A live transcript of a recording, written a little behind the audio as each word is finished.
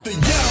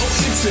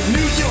into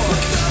New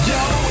York. Yo,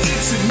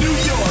 into New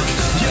York.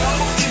 Yo,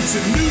 into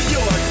New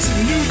York. To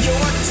New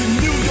York, to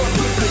New York.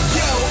 With the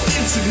yo,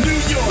 into New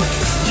York.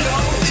 Yo,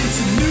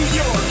 into New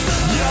York.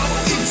 Yo,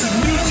 into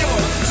New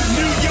York. To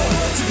New York,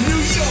 to New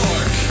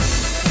York.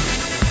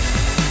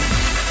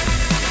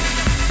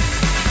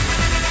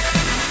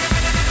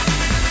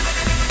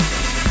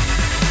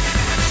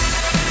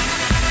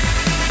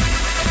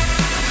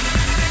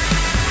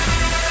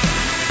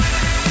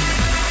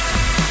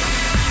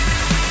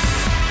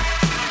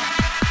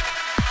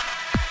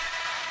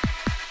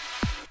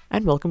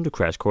 And welcome to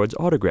Crash Chords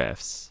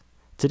Autographs.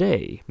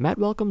 Today, Matt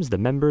welcomes the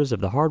members of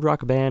the hard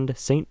rock band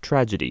Saint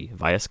Tragedy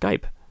via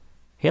Skype.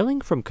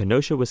 Hailing from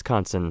Kenosha,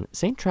 Wisconsin,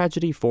 Saint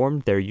Tragedy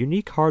formed their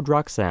unique hard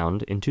rock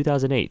sound in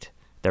 2008.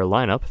 Their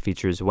lineup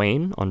features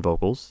Wayne on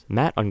vocals,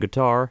 Matt on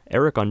guitar,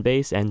 Eric on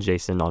bass, and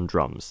Jason on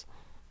drums.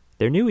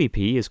 Their new EP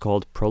is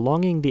called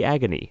Prolonging the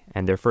Agony,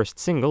 and their first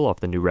single off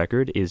the new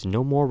record is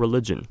No More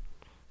Religion.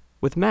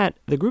 With Matt,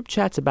 the group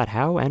chats about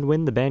how and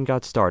when the band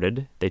got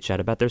started. They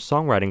chat about their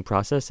songwriting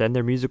process and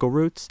their musical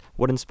roots,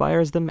 what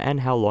inspires them,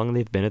 and how long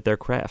they've been at their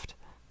craft.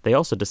 They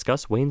also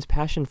discuss Wayne's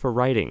passion for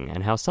writing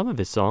and how some of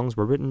his songs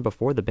were written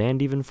before the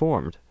band even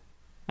formed.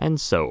 And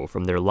so,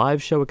 from their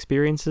live show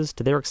experiences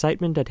to their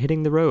excitement at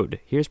hitting the road,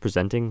 here's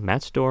presenting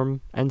Matt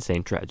Storm and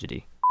Saint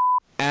Tragedy.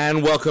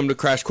 And welcome to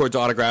Crash Chords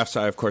Autographs.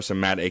 I, of course,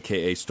 am Matt,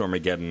 a.k.a.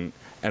 Stormageddon,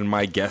 and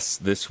my guests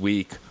this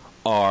week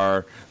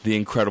are the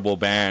incredible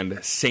band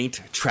Saint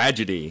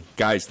Tragedy.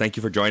 Guys, thank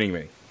you for joining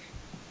me.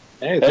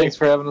 Hey, thanks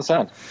for having us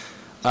on.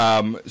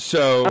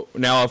 So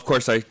now, of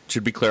course, I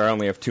should be clear, I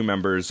only have two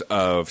members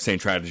of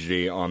Saint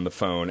Tragedy on the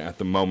phone at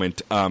the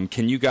moment.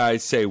 Can you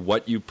guys say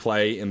what you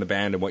play in the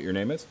band and what your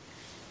name is?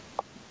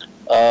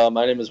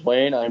 My name is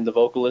Wayne. I'm the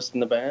vocalist in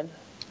the band.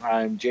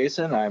 I'm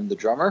Jason. I'm the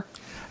drummer.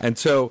 And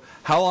so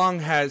how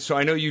long so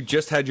I know you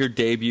just had your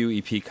debut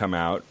EP come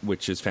out,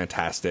 which is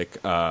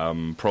fantastic,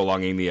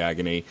 Prolonging the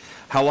Agony.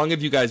 How long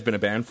have you guys been a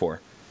band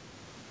for?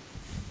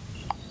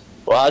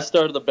 Well, I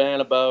started the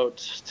band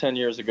about 10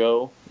 years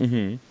ago.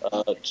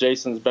 Mm-hmm.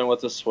 Jason's been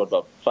with us,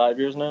 about 5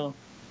 years now?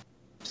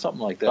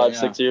 Something like that,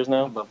 6 years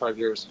now? About 5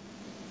 years.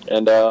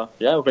 And,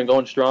 we've been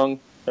going strong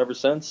ever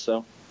since.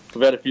 So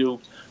we've had a few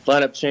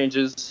lineup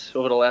changes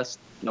over the last,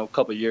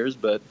 couple of years,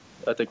 but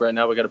I think right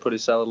now we got a pretty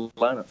solid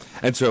lineup.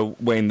 And so,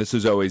 Wayne, this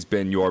has always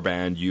been your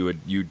band. You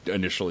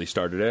initially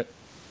started it?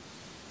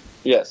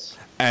 Yes.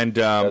 And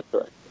that's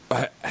correct.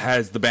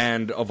 Has the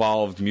band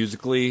evolved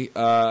musically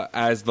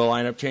as the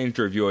lineup changed,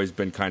 or have you always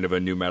been kind of a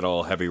nu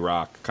metal, heavy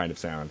rock kind of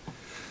sound?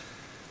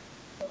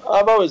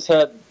 I've always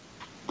had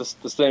the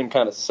same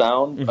kind of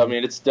sound. Mm-hmm. I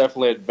mean, it's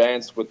definitely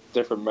advanced with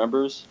different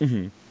members.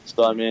 Mm-hmm.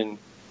 So,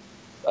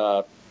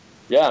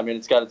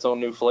 it's got its own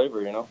new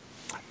flavor,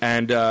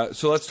 And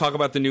so let's talk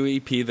about the new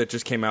EP that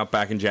just came out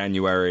back in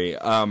January.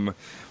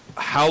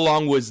 How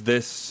long was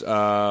this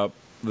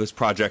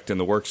project in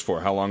the works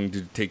for? How long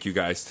did it take you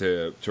guys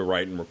to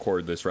write and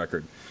record this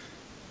record?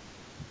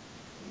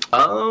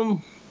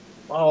 Well,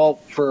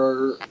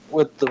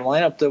 with the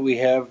lineup that we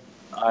have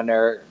on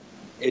there,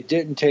 it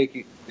didn't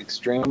take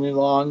extremely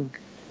long.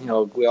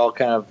 We all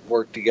kind of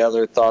worked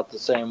together, thought the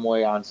same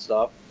way on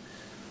stuff.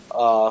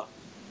 But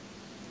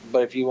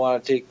if you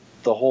want to take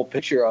the whole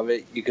picture of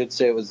it, you could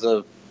say it was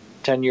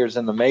 10 years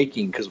in the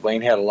making, because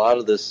Wayne had a lot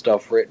of this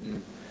stuff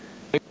written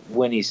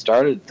when he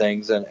started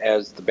things, and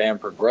as the band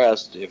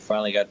progressed, it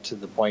finally got to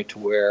the point to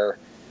where,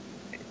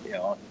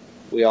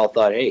 we all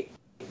thought, hey,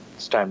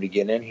 it's time to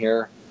get in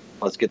here.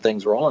 Let's get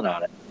things rolling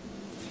on it.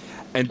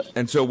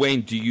 And so,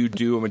 Wayne, do you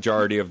do a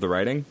majority of the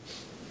writing?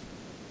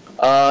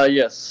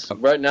 Yes.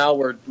 Right now,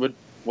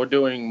 we're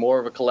doing more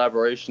of a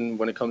collaboration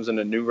when it comes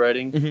into new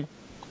writing. Mm-hmm.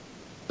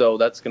 So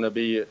that's going to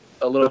be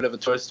a little bit of a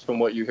twist from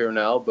what you hear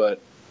now,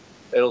 but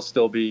it'll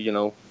still be,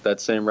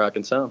 that same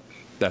rockin' sound.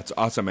 That's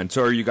awesome. And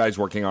so are you guys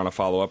working on a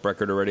follow-up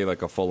record already,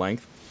 like a full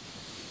length?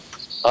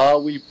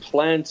 We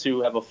plan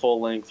to have a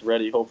full length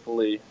ready,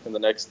 hopefully, in the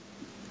next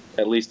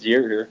at least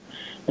year here.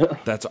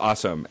 That's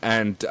awesome.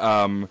 And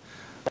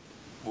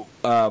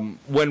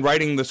when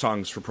writing the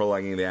songs for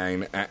Prolonging the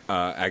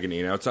Agony,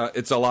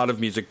 it's a lot of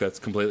music that's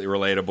completely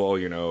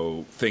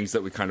relatable, things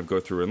that we kind of go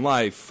through in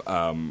life.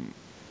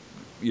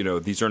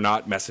 These are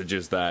not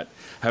messages that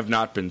have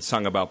not been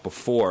sung about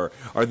before.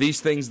 Are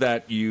these things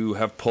that you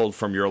have pulled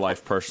from your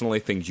life personally,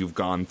 things you've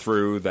gone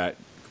through that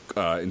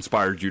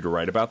inspired you to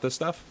write about this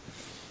stuff?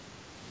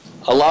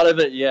 A lot of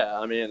it, yeah.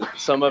 I mean,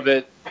 some of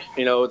it,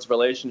 it's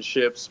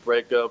relationships,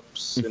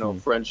 breakups, Mm-hmm.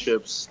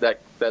 friendships,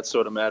 that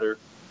sort of matter.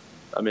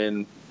 I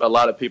mean, a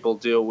lot of people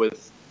deal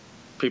with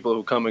people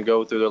who come and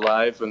go through their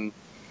life, and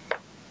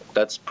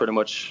that's pretty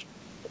much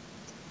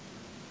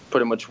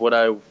what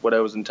I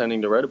was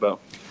intending to write about.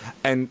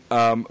 And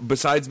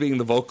besides being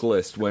the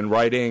vocalist, when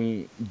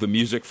writing the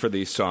music for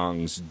these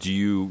songs, do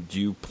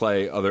you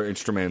play other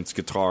instruments,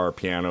 guitar,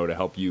 piano, to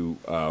help you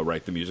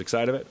write the music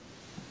side of it?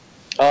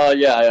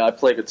 Yeah, I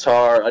play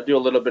guitar. I do a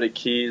little bit of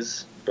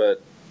keys,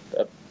 but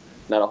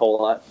not a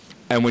whole lot.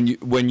 And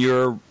when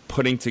you're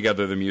putting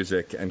together the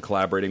music and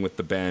collaborating with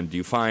the band, do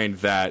you find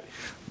that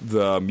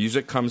the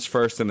music comes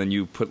first and then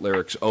you put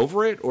lyrics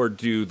over it, or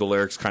do the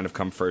lyrics kind of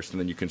come first and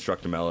then you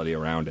construct a melody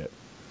around it?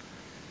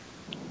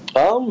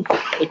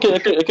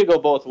 It could go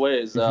both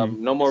ways.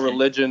 No More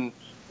Religion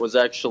was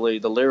actually,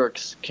 the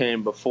lyrics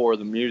came before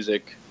the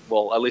music.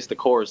 Well, at least the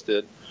chorus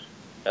did.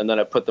 And then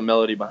I put the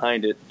melody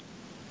behind it.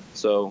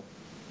 So,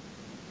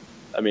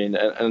 I mean,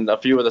 and a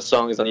few of the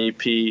songs on the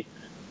EP, you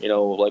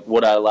know, like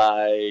Would I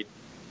Lie,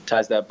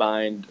 Ties That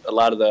Bind, a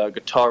lot of the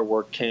guitar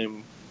work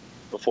came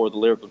before the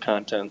lyrical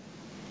content.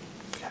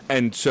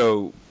 And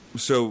so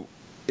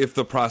if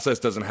the process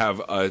doesn't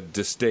have a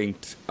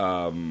distinct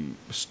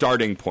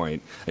starting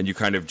point and you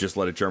kind of just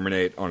let it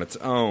germinate on its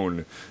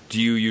own, do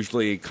you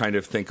usually kind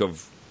of think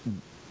of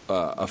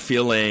a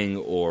feeling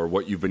or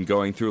what you've been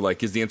going through?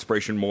 Like, is the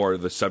inspiration more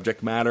the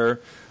subject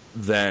matter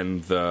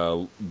than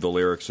the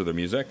lyrics or the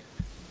music?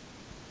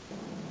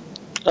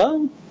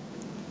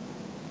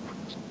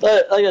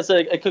 Like I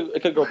said, it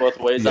could go both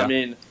ways. Yeah. I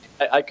mean,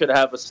 I could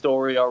have a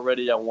story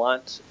already I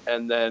want,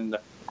 and then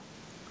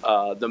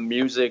the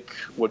music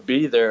would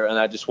be there, and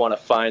I just want to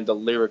find the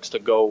lyrics to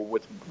go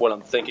with what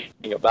I'm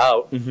thinking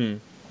about. Mm-hmm. You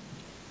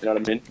know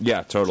what I mean?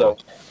 Yeah, totally.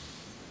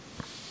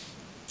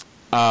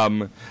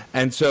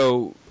 And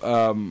so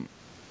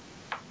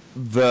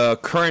the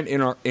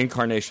current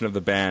incarnation of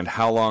the band,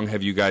 how long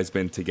have you guys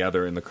been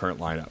together in the current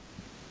lineup?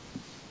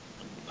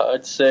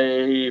 I'd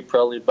say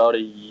probably about a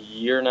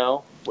year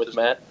now with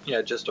Matt.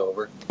 Yeah, just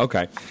over.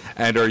 Okay.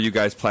 And are you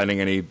guys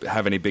planning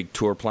have any big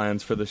tour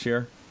plans for this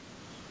year?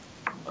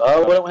 We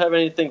don't have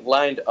anything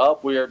lined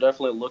up. We are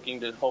definitely looking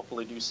to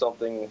hopefully do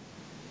something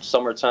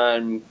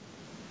summertime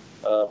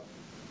or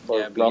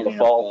around the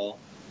fall.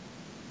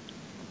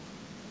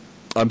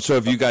 So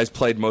have you guys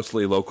played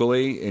mostly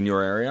locally in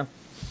your area?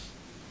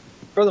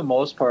 For the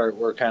most part,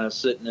 we're kind of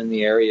sitting in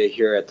the area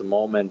here at the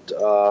moment,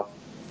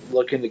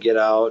 looking to get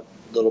out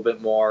a little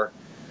bit more,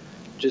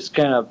 just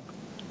kind of,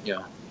 you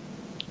know,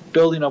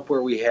 building up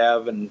where we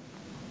have and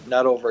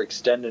not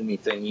overextend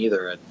anything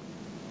either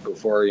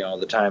before, you know,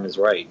 the time is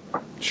right.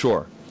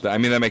 Sure. I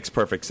mean, that makes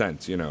perfect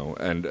sense, you know,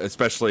 and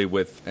especially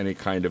with any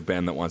kind of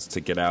band that wants to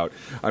get out.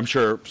 I'm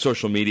sure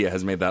social media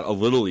has made that a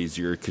little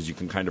easier because you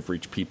can kind of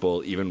reach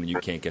people even when you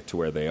can't get to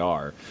where they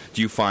are.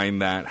 Do you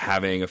find that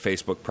having a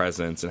Facebook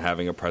presence and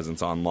having a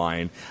presence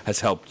online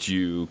has helped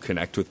you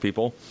connect with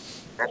people?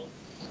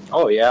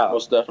 Oh, yeah.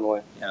 Most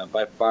definitely. Yeah,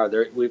 by far.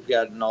 We've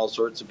gotten all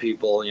sorts of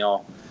people, you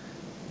know,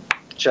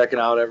 checking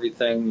out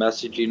everything,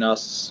 messaging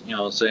us, you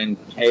know, saying,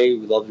 hey,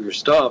 we love your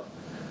stuff.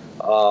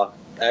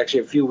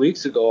 Actually, a few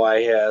weeks ago, I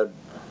had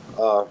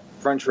a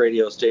French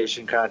radio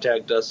station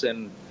contact us,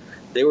 and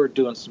they were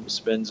doing some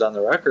spins on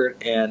the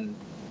record, and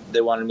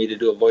they wanted me to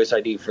do a voice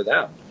ID for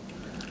them.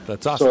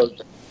 That's awesome.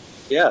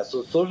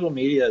 So social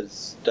media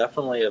is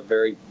definitely a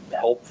very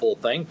helpful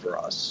thing for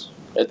us.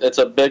 It's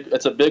a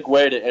big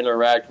way to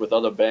interact with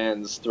other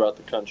bands throughout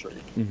the country.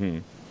 Mm-hmm.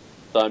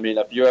 So I mean,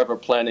 if you're ever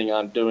planning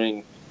on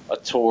doing a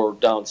tour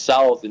down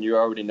south and you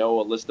already know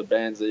a list of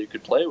bands that you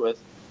could play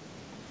with,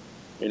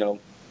 you know,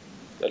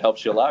 that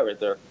helps you a lot right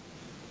there.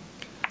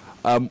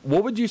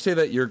 What would you say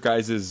that your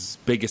guys'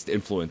 biggest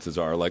influences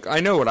are? Like, I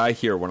know what I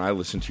hear when I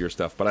listen to your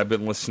stuff, but I've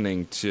been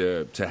listening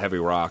to heavy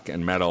rock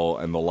and metal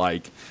and the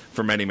like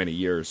for many, many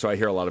years, so I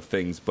hear a lot of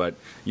things. But,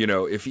 you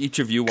know, if each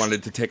of you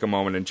wanted to take a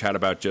moment and chat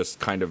about just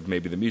kind of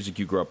maybe the music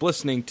you grew up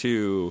listening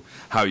to,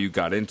 how you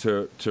got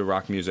into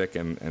rock music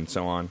and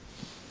so on.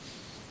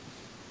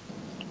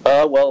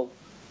 Well,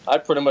 I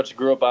pretty much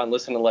grew up on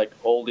listening to, like,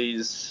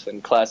 oldies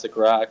and classic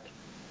rock,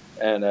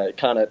 and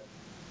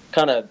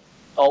kind of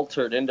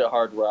altered into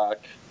hard rock.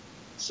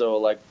 So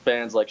like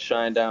bands like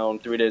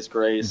Shinedown, 3 Days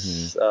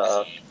Grace,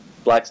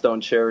 Black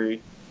Stone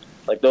Cherry,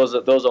 like those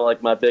are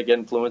like my big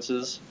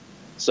influences.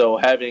 So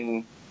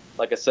having,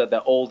 like I said,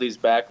 that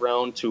oldies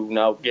background to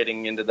now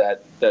getting into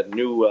that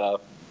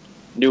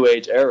new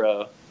age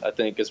era, I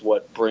think is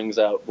what brings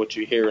out what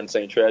you hear in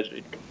Saint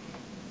Tragedy.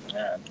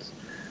 Yeah,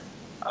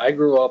 I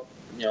grew up,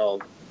 you know,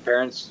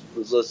 parents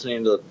was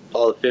listening to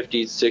all the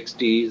 50s,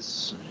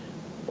 60s,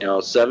 you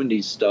know,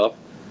 70s stuff.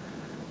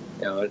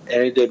 You know, and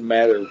it didn't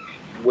matter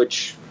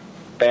which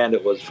band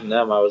it was from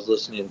them. I was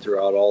listening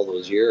throughout all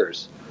those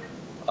years.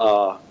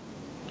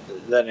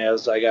 Then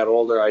as I got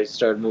older, I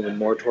started moving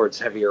more towards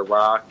heavier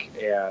rock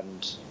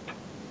and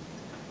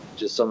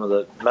just some of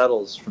the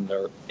metals from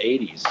the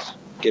 80s.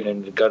 Getting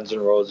into Guns N'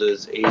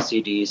 Roses,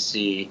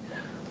 AC/DC,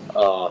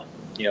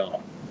 you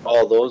know,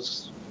 all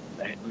those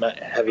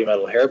heavy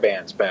metal hair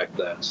bands back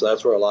then. So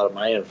that's where a lot of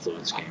my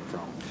influence came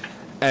from.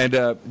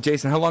 And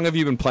Jason, how long have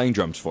you been playing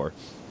drums for?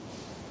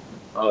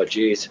 Oh,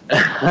 geez.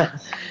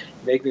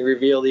 Make me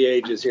reveal the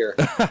ages here.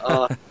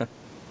 I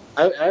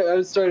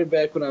started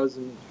back when I was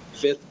in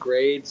 5th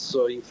grade,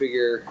 so you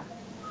figure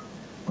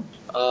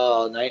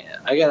I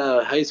got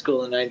out of high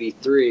school in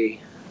 93,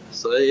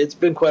 So it's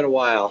been quite a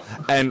while.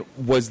 And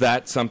was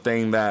that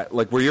something that,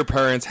 like, were your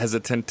parents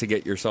hesitant to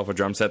get yourself a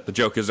drum set? The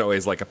joke is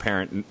always, like, a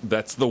parent,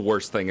 that's the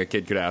worst thing a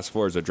kid could ask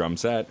for is a drum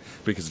set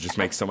because it just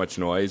makes so much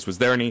noise. Was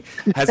there any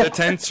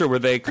hesitance, or were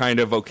they kind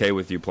of okay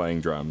with you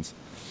playing drums?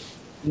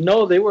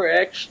 No, they were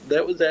actually,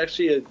 that was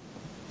actually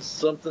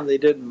something they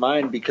didn't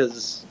mind,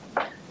 because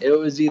it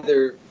was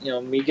either,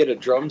 me get a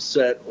drum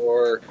set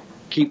or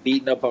keep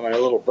beating up on my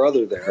little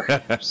brother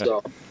there.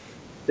 So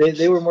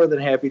they were more than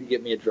happy to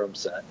get me a drum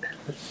set.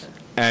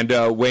 And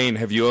Wayne,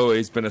 have you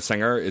always been a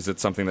singer? Is it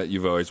something that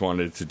you've always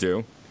wanted to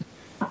do?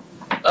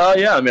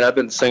 Yeah, I mean, I've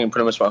been singing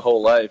pretty much my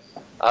whole life.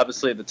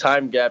 Obviously, the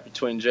time gap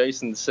between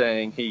Jason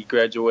saying he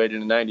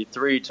graduated in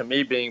 93 to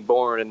me being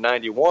born in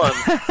 91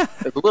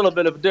 is a little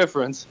bit of a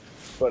difference.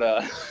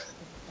 But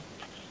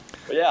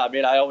yeah, I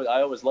mean, I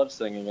always loved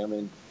singing. I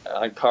mean,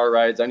 on car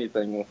rides,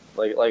 anything.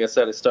 Like I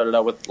said, I started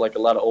out with like a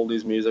lot of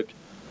oldies music.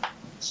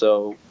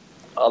 So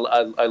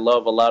I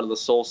love a lot of the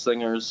soul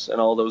singers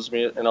and all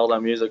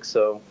that music.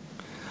 So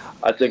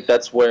I think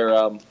that's where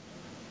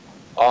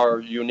our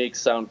unique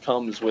sound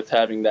comes, with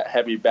having that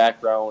heavy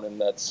background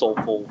and that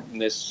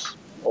soulfulness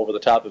over the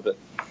top of it.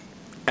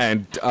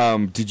 And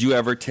did you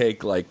ever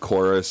take, like,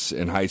 chorus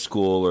in high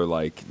school, or,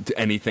 like,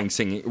 anything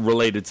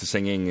related to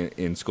singing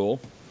in school?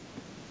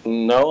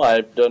 No,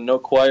 I've done no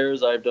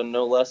choirs. I've done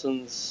no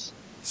lessons.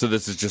 So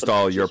this is just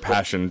all your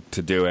passion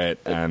to do it,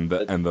 and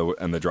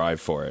the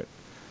drive for it.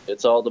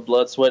 It's all the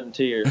blood, sweat, and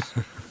tears.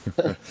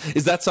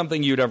 Is that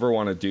something you'd ever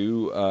want to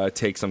do?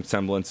 Take some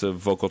semblance of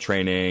vocal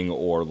training,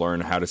 or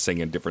learn how to sing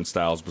in different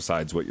styles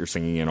besides what you're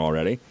singing in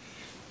already?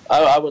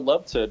 I would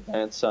love to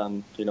advance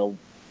on,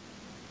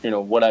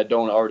 what I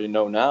don't already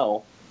know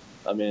now.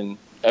 I mean,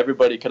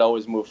 everybody could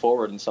always move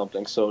forward in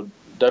something. So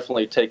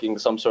definitely taking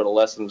some sort of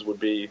lessons would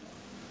be,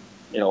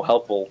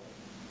 helpful,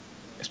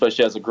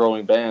 especially as a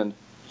growing band.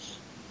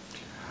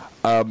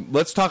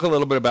 Let's talk a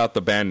little bit about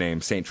the band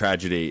name, Saint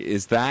Tragedy.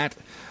 Is that,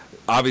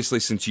 obviously,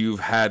 since you've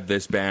had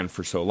this band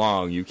for so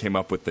long, you came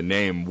up with the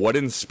name. What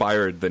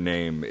inspired the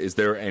name? Is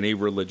there any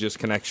religious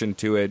connection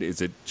to it?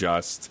 Is it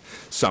just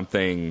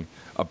something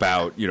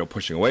about,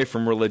 pushing away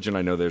from religion?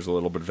 I know there's a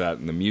little bit of that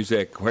in the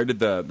music. Where did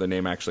the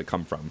name actually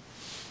come from?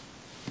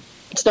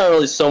 It's not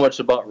really so much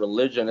about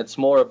religion. It's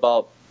more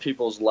about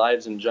people's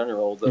lives in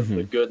general,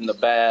 the good and the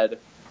bad,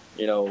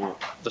 the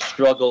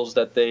struggles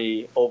that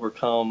they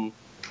overcome.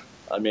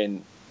 I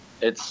mean,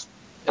 it's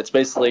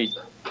basically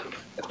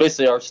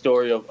our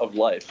story of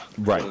life.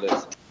 Right. It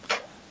is.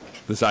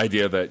 This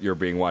idea that you're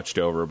being watched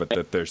over, but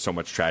that there's so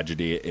much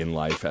tragedy in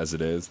life as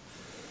it is.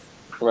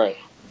 Right.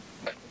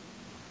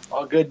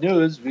 All good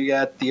news. We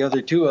got the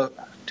other two of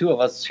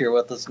us here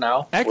with us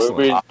now.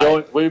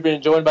 Excellent. We're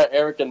being joined by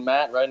Eric and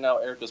Matt. Right now,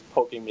 Eric is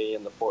poking me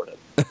in the forehead.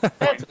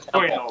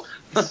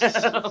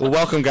 Well,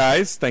 welcome,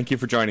 guys. Thank you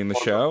for joining the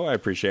show. I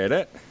appreciate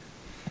it.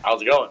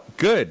 How's it going?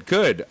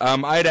 Good.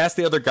 I had asked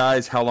the other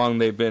guys how long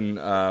they've been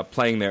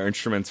playing their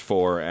instruments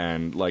for,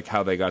 and like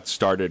how they got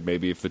started.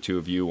 Maybe if the two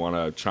of you want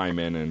to chime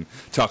in and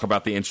talk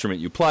about the instrument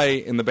you play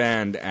in the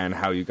band and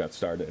how you got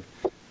started.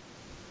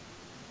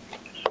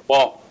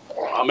 Well,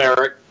 I'm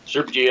Eric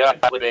Serpigia. I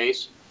play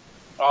bass.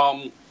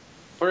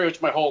 Pretty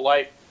much my whole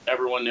life,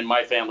 everyone in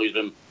my family's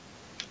been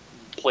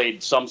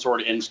played some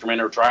sort of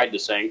instrument or tried to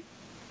sing,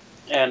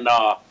 and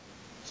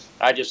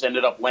I just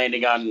ended up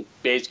landing on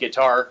bass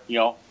guitar.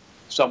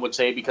 Some would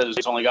say because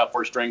it's only got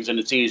 4 strings and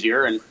it's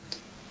easier, and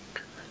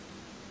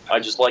I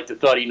just like the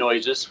thuddy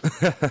noises.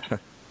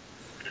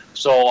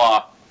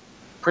 So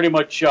pretty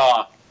much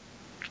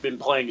been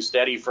playing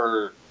steady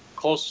for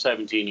close to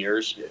 17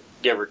 years,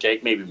 give or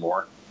take, maybe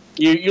more.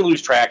 You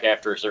lose track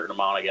after a certain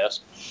amount, I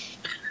guess.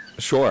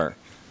 Sure.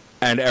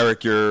 And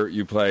Eric,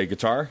 you play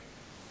guitar?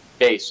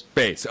 Bass.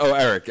 Oh,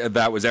 Eric,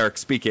 that was Eric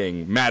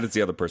speaking. Matt is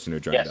the other person who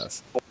joined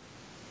us.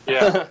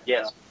 Yeah.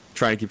 Yes.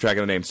 Trying to keep track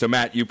of the name. So,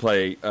 Matt, you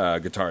play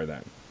guitar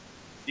then?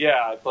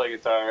 Yeah, I play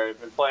guitar. I've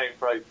been playing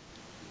for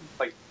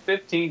like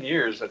 15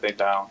 years, I think,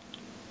 now.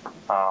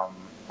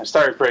 I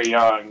started pretty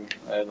young,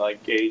 at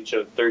like age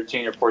of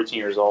 13 or 14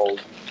 years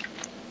old.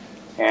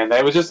 And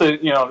it was just a,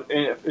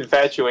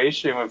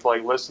 infatuation with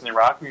like listening to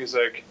rock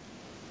music.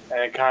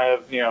 And it kind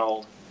of,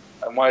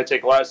 I wanted to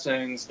take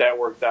lessons. That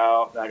worked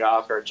out. Then I got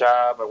offered a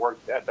job. I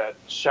worked at that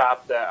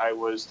shop that I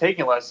was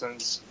taking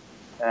lessons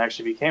and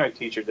actually became a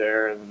teacher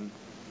there. And,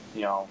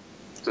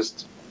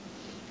 just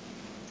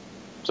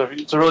so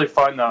it's a really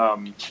fun,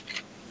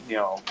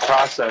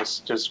 process,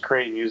 just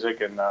creating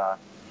music and,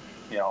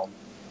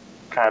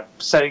 kind of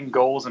setting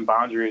goals and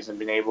boundaries and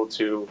being able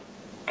to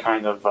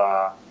kind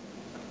of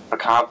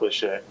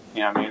accomplish it.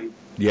 You know what I mean?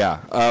 Yeah.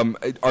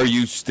 Are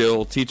you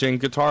still teaching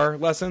guitar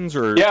lessons,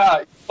 or?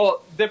 Yeah.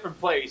 Well, different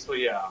place, but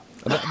yeah.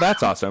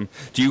 That's awesome.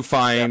 Do you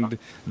find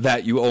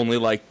that you only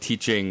like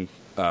teaching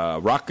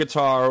rock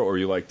guitar, or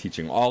you like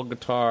teaching all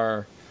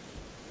guitar?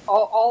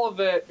 All of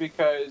it,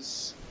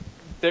 because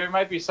there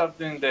might be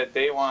something that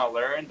they want to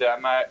learn that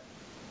I'm not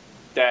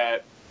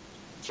that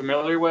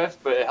familiar with,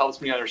 but it helps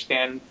me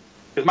understand.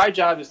 Because my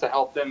job is to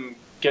help them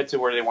get to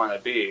where they want to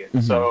be. Mm-hmm.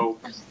 So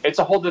it's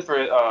a whole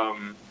different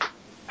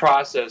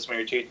process when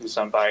you're teaching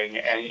somebody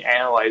and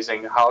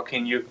analyzing how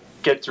can you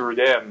get through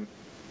them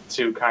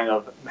to kind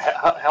of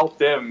help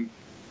them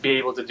be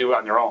able to do it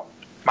on their own.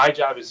 My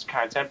job is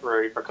kind of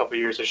temporary for a couple of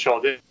years to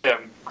show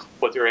them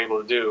what they're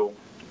able to do.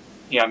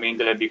 You know what I mean?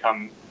 To then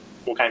become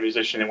what kind of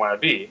musician they want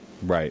to be.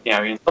 Right. Yeah,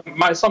 I mean,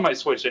 some might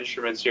switch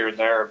instruments here and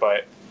there,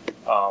 but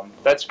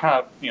that's kind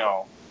of, you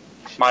know,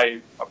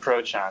 my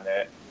approach on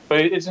it.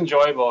 But it's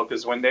enjoyable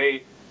because when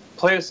they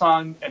play a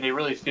song and they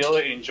really feel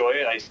it and enjoy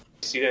it, I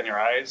see it in their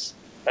eyes.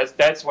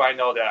 That's why I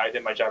know that I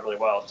did my job really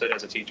well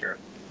as a teacher.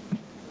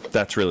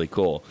 That's really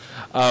cool.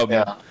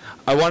 Yeah.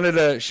 I wanted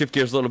to shift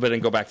gears a little bit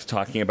and go back to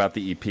talking about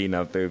the EP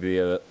now that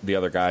they're the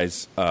other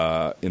guys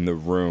in the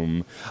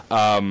room.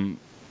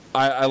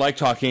 I like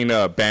talking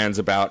to bands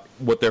about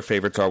what their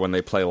favorites are when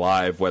they play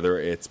live, whether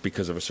it's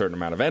because of a certain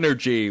amount of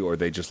energy or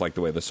they just like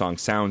the way the song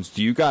sounds.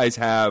 Do you guys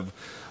have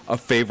a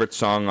favorite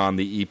song on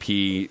the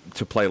EP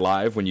to play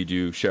live when you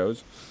do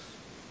shows?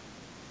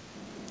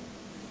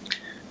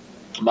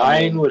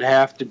 Mine would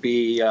have to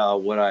be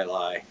Would I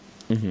Lie.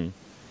 Mm-hmm.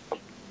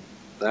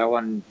 That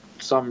one,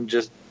 some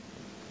just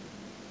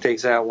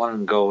takes that one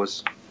and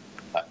goes.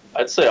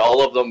 I'd say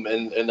all of them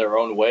in their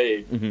own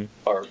way Mm-hmm.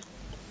 are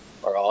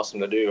awesome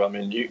to do. I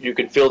mean, you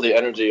can feel the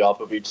energy off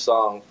of each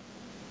song.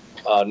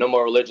 No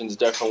More Religion's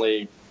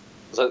definitely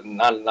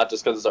not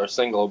just because it's our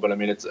single, but I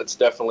mean it's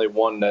definitely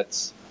one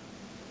that's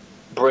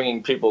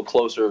bringing people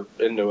closer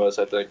into us,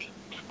 I think.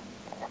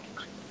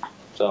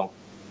 So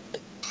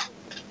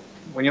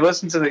When you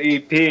listen to the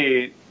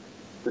EP,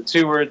 the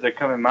two words that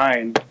come in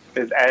mind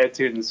is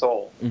attitude and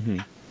soul.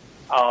 Mm-hmm.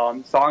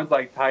 Songs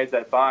like Ties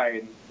That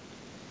Bind,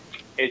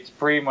 it's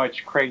pretty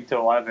much cranked to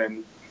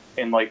 11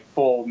 in like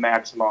full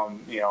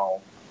maximum, you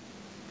know,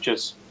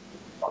 just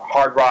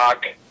hard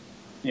rock,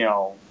 you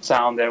know,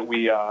 sound that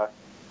we are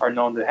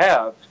known to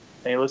have.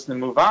 And you listen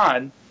to Move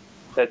On,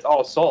 that's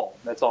all soul,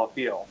 that's all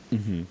feel.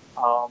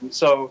 Mm-hmm.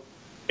 So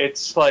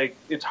it's like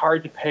it's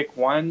hard to pick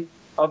one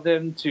of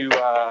them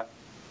to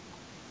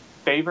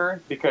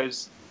favor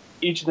because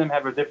each of them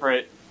have a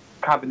different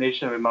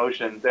combination of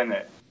emotions in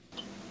it.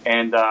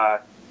 And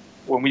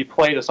when we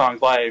play the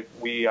songs live,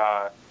 we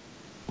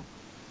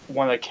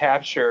want to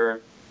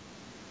capture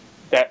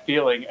that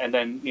feeling and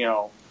then, you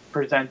know,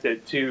 present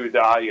it to the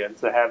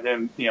audience to have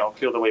them, you know,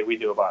 feel the way we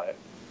do about it.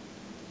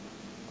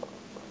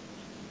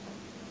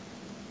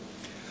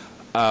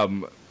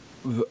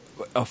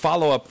 A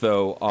follow-up,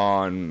 though,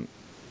 on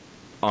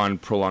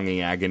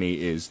Prolonging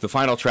Agony is the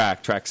final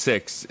track, track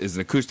 6, is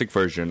an acoustic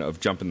version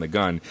of Jumpin' the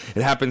Gun.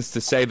 It happens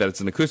to say that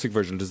it's an acoustic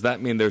version. Does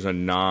that mean there's a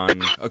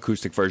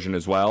non-acoustic version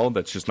as well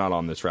that's just not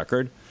on this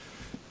record?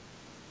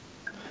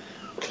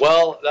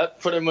 Well, that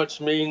pretty much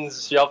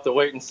means you have to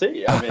wait and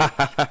see. I mean,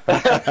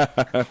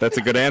 That's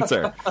a good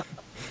answer.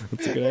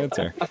 That's a good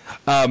answer.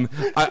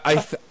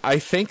 I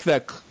think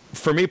that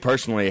for me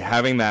personally,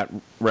 having that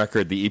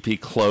record, the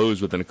EP,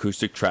 close with an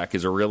acoustic track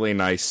is a really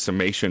nice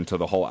summation to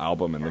the whole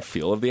album and the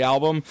feel of the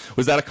album.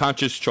 Was that a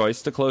conscious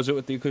choice to close it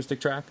with the acoustic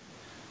track?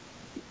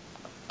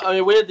 I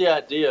mean, we had the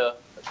idea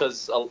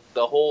because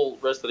the whole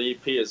rest of the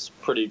EP is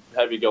pretty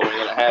heavy going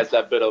and it has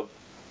that bit of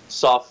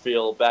soft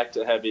feel back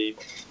to heavy.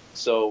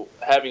 So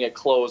having it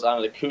close on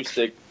an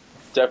acoustic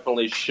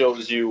definitely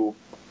shows you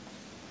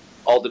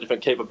all the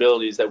different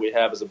capabilities that we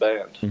have as a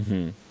band.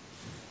 Mm-hmm.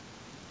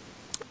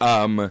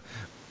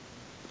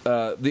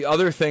 The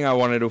other thing I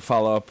wanted to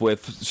follow up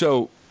with,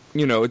 so,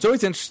 you know, it's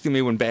always interesting to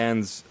me when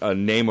bands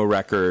name a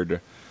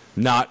record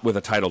not with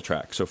a title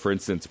track. So, for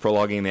instance,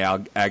 Prolonging the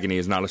Agony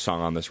is not a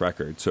song on this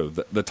record. So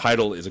the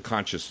title is a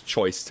conscious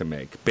choice to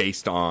make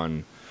based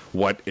on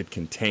what it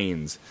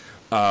contains.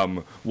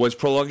 Was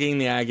Prolonging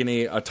the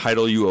Agony a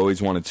title you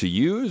always wanted to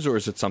use, or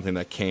is it something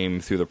that came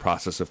through the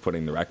process of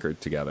putting the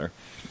record together?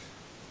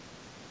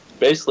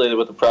 Basically,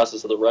 with the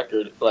process of the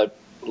record, like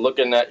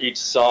looking at each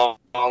song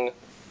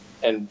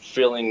and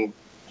filling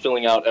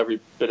out every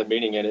bit of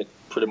meaning in it,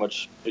 pretty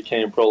much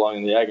became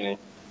Prolonging the Agony.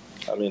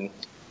 I mean,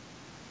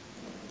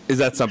 is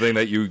that something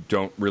that you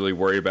don't really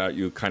worry about?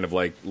 You kind of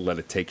like let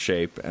it take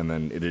shape, and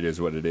then it is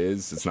what it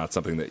is. It's not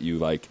something that you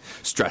like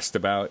stressed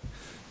about.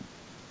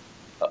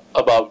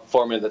 About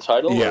forming the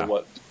title, yeah. Or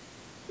what?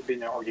 It'd be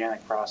an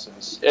organic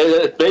process.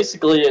 It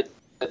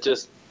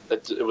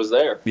was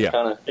there.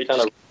 Yeah. It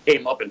kind of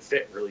Came up and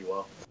fit really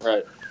well.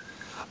 right.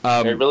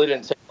 It really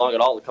didn't take long at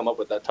all to come up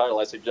with that title.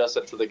 I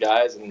suggested it to the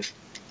guys, and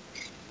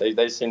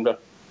they seemed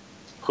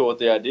cool with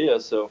the idea.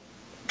 So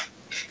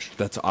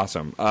That's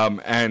awesome.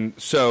 And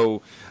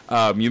so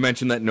you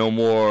mentioned that No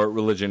More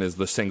Religion is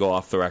the single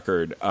off the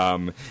record.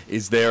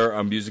 Is there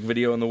a music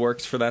video in the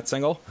works for that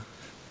single?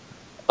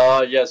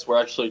 yes,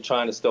 we're actually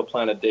trying to still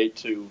plan a date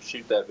to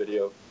shoot that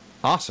video.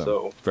 Awesome.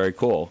 So, very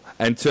cool.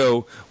 And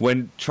so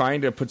when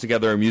trying to put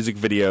together a music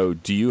video,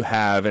 do you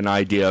have an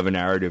idea of a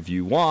narrative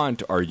you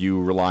want? Are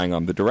you relying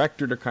on the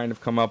director to kind of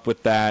come up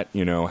with that?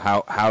 You know,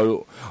 how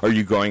are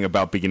you going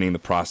about beginning the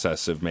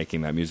process of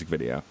making that music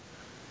video?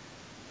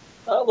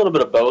 a little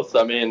bit of both.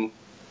 I mean,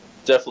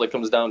 definitely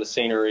comes down to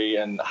scenery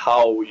and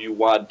how you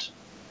want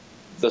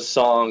the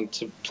song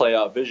to play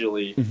out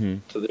visually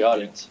to the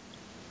audience.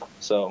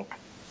 So,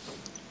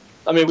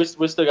 I mean, we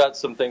still got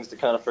some things to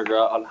kind of figure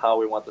out on how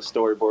we want the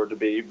storyboard to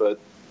be, but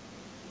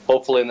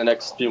hopefully in the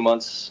next few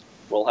months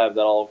we'll have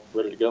that all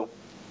ready to go.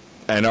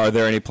 And are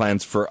there any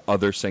plans for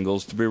other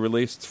singles to be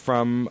released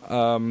from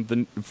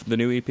the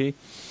new EP?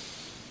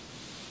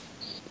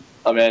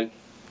 I mean,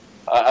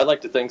 I'd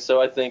like to think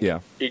so. I think Yeah.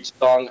 each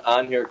song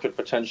on here could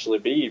potentially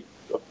be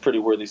a pretty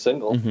worthy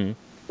single. Mm-hmm.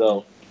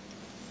 So,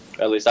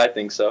 at least I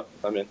think so.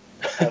 I mean,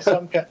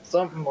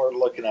 Something we're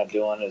looking at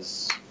doing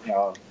is,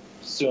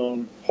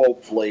 soon,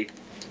 hopefully,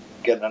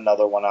 getting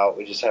another one out.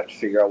 We just have to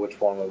figure out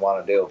which one we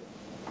want to do.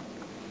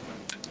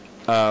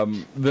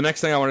 The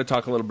next thing I want to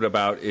talk a little bit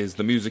about is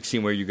the music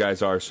scene where you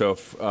guys are. So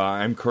if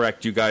I'm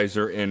correct, you guys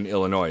are in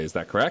Illinois. Is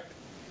that correct?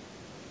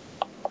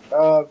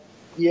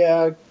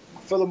 Yeah,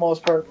 for the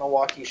most part,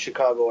 Milwaukee,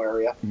 Chicago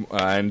area.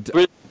 And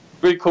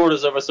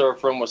 3/4 of us are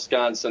from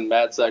Wisconsin.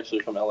 Matt's actually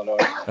from Illinois.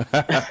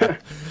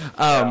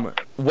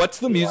 what's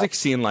the music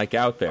scene like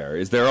out there?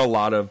 Is there a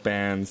lot of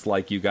bands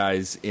like you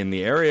guys in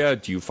the area?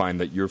 Do you find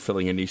that you're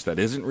filling a niche that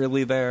isn't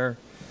really there?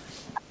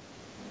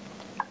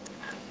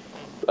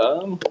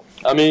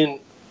 I mean,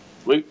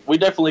 we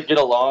definitely get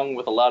along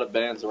with a lot of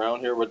bands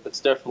around here. It's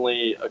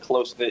definitely a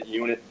close-knit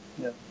unit.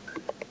 Yeah.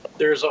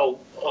 There's a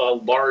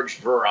large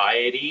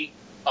variety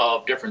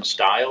of different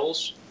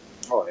styles.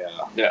 Oh,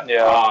 yeah.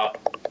 Yeah.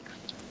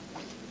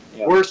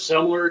 Yeah. We're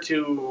similar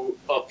to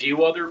a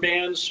few other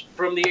bands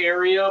from the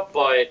area,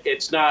 but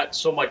it's not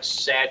so much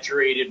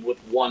saturated with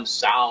one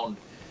sound.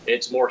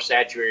 It's more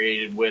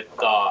saturated with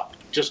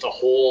just a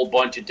whole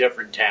bunch of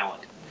different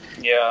talent.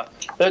 Yeah,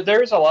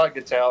 there's a lot of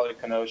good talent in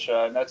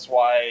Kenosha, and that's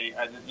why,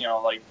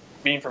 like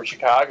being from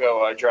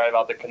Chicago, I drive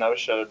out to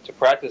Kenosha to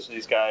practice with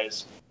these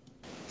guys,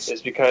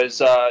 is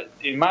because,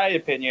 in my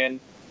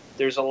opinion,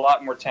 there's a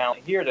lot more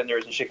talent here than there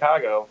is in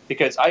Chicago,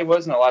 because I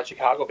was in a lot of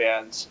Chicago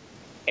bands,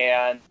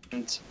 and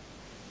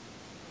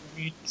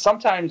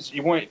sometimes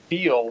you wouldn't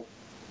feel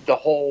the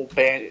whole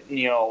band,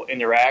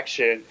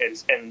 interaction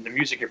and the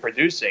music you're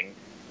producing.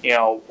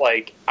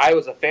 Like, I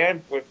was a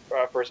fan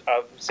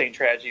of Saint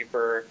Tragedy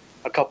for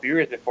a couple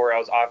years before I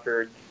was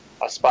offered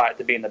a spot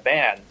to be in the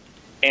band.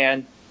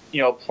 And,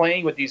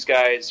 playing with these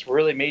guys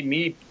really made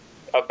me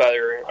a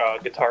better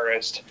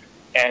guitarist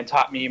and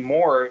taught me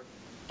more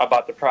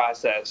about the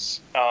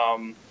process.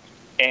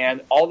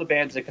 And all the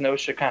bands in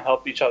Kenosha kind of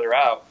help each other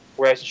out.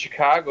 Whereas in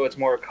Chicago, it's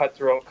more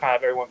cutthroat, kind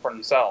of everyone for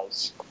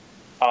themselves.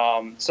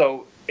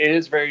 So it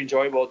is very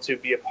enjoyable to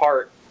be a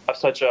part of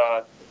such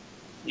a,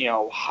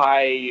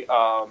 high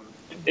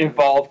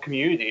involved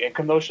community. And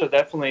Kenosha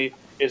definitely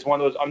is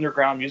one of those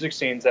underground music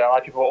scenes that a lot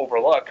of people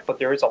overlook, but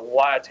there is a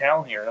lot of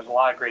talent here. There's a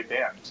lot of great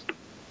bands.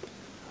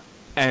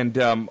 And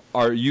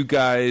are you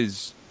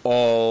guys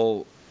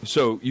all...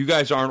 So you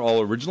guys aren't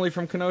all originally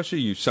from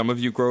Kenosha? Some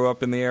of you grew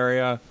up in the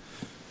area?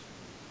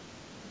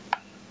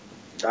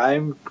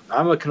 I'm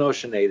a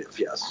Kenosha native,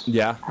 yes.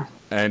 Yeah.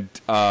 And...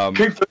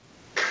 Right?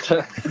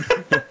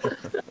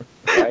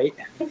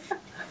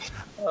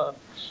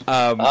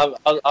 I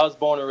was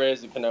born and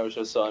raised in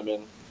Kenosha, so I'm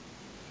in.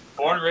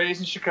 Born and raised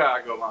in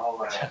Chicago my whole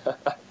life.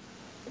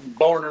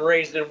 Born and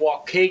raised in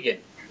Waukegan.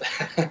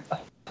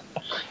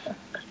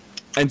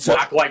 and so,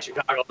 Not quite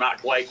Chicago,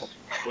 not quite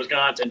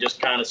Wisconsin,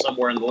 just kind of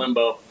somewhere in the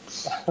limbo.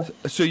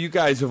 So you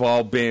guys have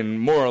all been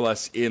more or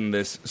less in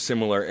this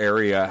similar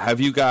area. Have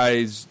you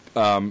guys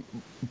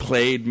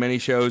played many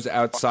shows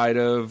outside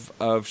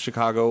of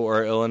Chicago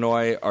or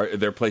Illinois? Are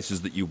there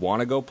places that you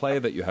want to go play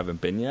that you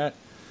haven't been yet?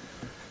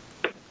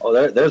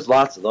 Oh, there's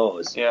lots of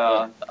those.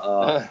 Yeah.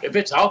 If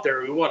it's out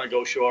there, we want to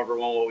go show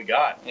everyone what we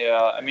got.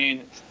 Yeah, I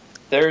mean,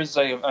 there's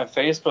on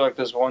Facebook,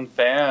 there's one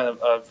fan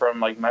from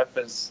like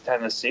Memphis,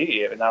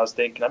 Tennessee, and I was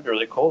thinking that'd be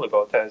really cool to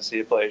go to Tennessee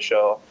to play a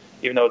show,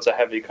 even though it's a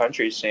heavy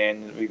country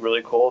scene. It'd be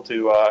really cool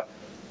to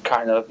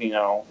kind of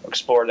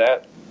explore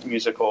that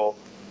musical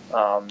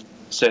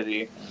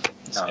city.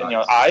 And,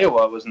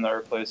 Iowa was another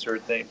place we were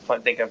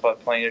thinking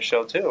about playing a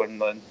show too,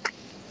 and then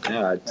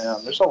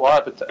there's a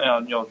lot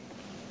of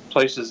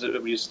places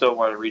that we still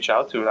want to reach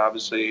out to, and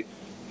obviously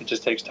it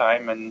just takes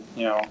time and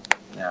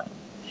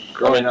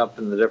Growing up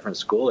in the different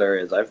school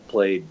areas, I've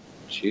played,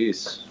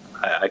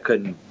 I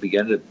couldn't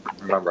begin to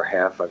remember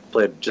half. I've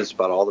played just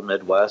about all the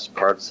Midwest,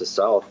 parts of the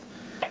South.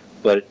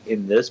 But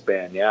in this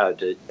band,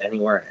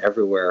 anywhere and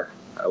everywhere,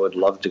 I would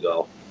love to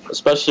go.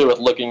 Especially with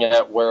looking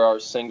at where our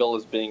single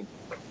is being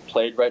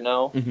played right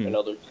now in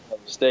other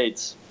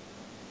states.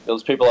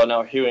 Those people are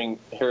now hearing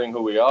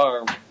who we are,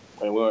 and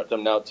we want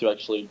them now to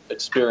actually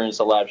experience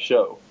a live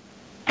show.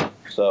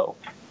 So,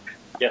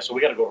 yeah, so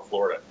we got to go to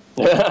Florida.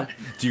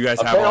 Do you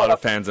guys have a lot of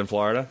fans in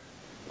Florida?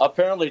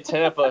 Apparently,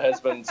 Tampa has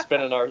been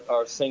spinning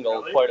our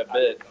single quite a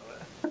bit.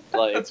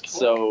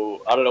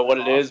 So I don't know what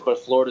it is, but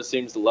Florida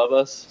seems to love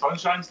us.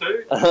 Sunshine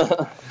State.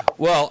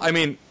 Well, I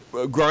mean,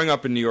 growing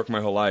up in New York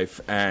my whole life,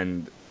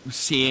 and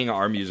seeing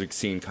our music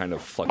scene kind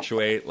of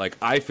fluctuate. Like,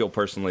 I feel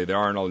personally there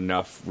aren't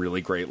enough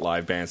really great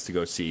live bands to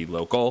go see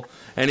local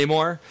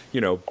anymore.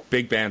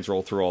 Big bands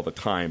roll through all the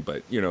time,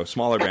 but,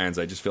 smaller bands,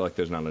 I just feel like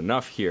there's not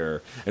enough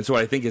here. And so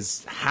what I think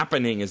is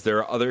happening is there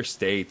are other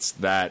states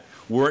that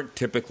weren't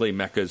typically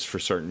meccas for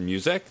certain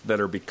music that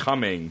are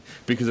becoming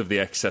because of the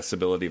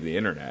accessibility of the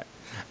internet.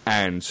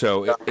 And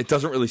so it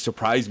doesn't really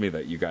surprise me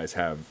that you guys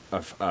have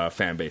a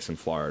fan base in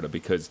Florida,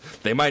 because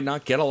they might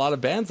not get a lot of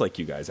bands like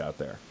you guys out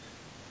there.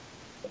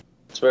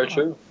 It's very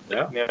true.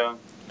 Yeah.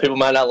 People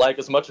might not like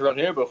us much around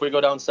here, but if we go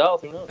down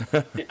south, who knows?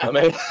 I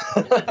mean,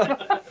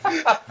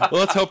 well,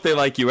 let's hope they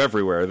like you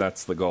everywhere.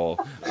 That's the goal.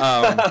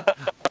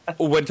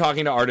 When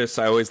talking to artists,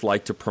 I always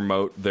like to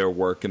promote their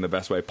work in the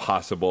best way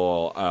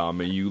possible.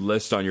 You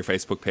list on your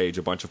Facebook page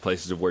a bunch of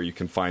places of where you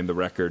can find the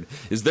record.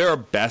 Is there a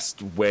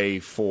best way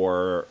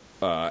for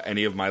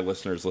any of my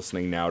listeners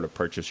listening now to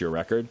purchase your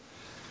record?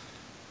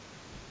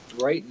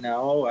 Right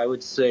now, I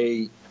would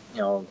say,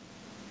 go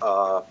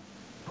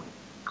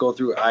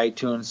through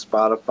iTunes,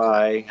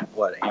 Spotify,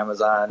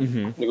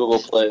 Amazon, Google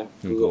Play.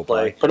 Google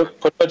Play. Pretty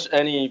much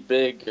any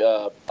big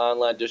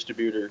online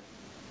distributor,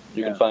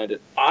 you can find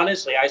it.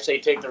 Honestly, I say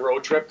take the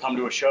road trip, come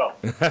to a show.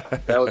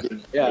 That would be,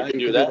 You can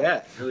do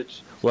that.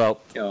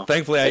 Well,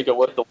 thankfully, Make it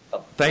worth the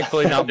while.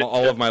 Thankfully, not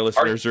all of my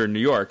listeners are in New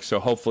York,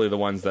 so hopefully the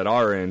ones that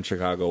are in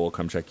Chicago will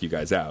come check you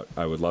guys out.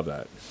 I would love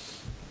that.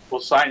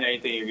 We'll sign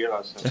anything you give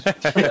us.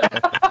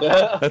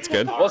 That's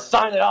good. We'll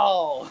sign it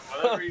all.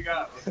 Whatever you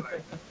got. We'll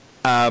sign.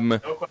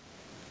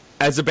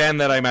 As a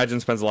band that I imagine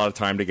spends a lot of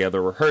time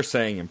together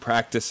rehearsing and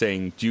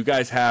practicing, do you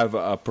guys have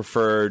a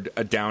preferred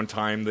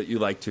downtime that you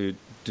like to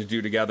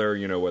do together?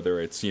 Whether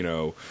it's,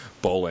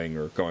 bowling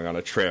or going on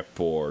a trip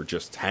or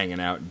just hanging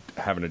out and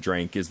having a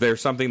drink. Is there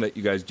something that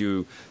you guys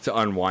do to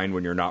unwind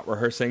when you're not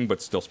rehearsing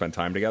but still spend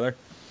time together?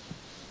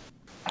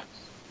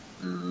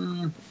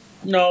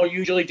 No,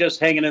 usually just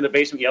hanging in the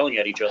basement yelling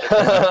at each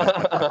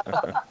other.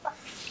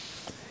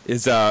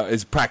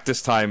 Is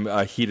practice time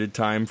a heated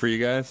time for you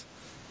guys?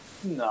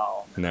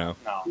 No.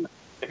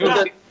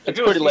 It's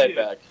pretty laid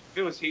back. If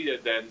it was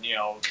heated, then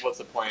what's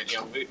the point?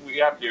 We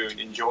have to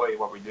enjoy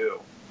what we do.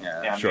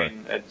 Yeah, sure. I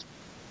mean, it's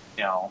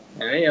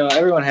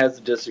everyone has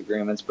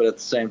disagreements, but at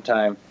the same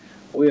time,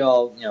 we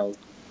all,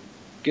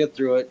 get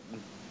through it.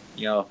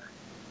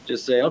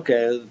 Just say,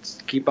 okay,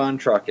 let's keep on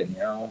trucking.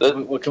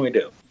 What can we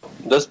do?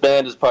 This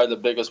band is probably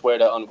the biggest way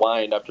to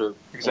unwind after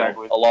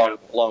a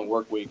long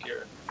work week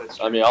here.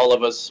 I mean, all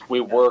of us, we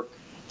work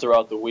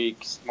throughout the week.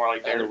 It's more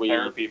like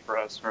therapy for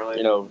us,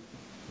 really.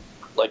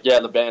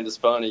 The band is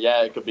fun, and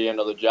it could be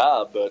another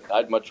job, but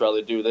I'd much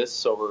rather do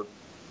this over,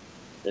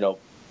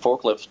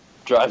 forklift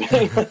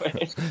driving.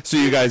 So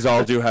you guys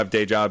all do have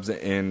day jobs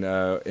in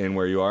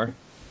where you are?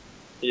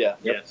 Yeah.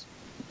 Yes.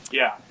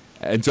 Yeah.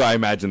 And so I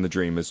imagine the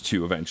dream is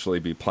to eventually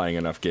be playing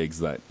enough gigs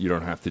that you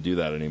don't have to do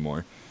that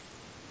anymore.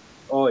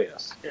 Oh,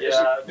 yes.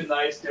 Yeah, it'd be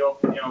nice to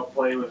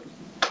play with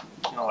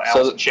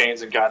Alice in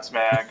Chains and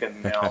Godsmack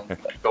and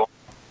go on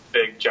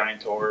big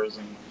giant tours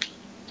and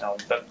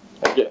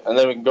and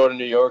then we can go to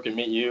New York and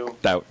meet you.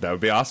 That would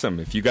be awesome.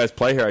 If you guys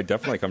play here, I'd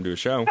definitely come to a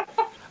show.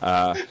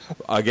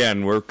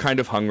 Again, we're kind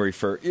of hungry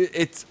for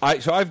it.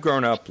 So I've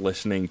grown up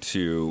listening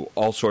to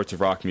all sorts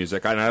of rock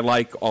music, and I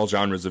like all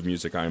genres of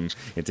music. I'm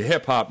into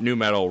hip hop, nu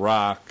metal,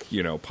 rock,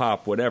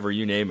 pop, whatever,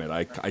 you name it.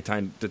 I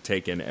tend to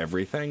take in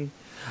everything.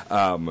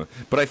 But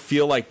I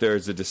feel like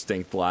there's a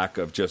distinct lack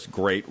of just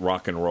great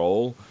rock and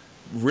roll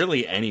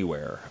really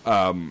anywhere.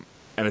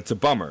 And it's a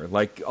bummer.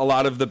 Like, a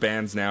lot of the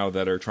bands now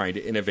that are trying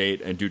to innovate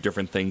and do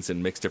different things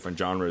and mix different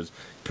genres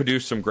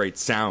produce some great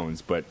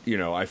sounds, but,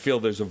 I feel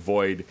there's a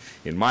void,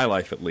 in my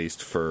life at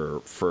least,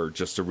 for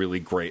just a really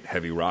great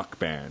heavy rock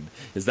band.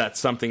 Is that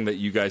something that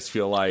you guys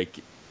feel like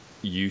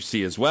you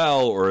see as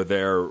well, or are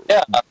there...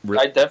 Yeah,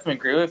 I definitely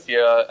agree with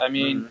you. I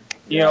mean,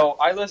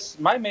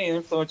 my main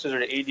influences are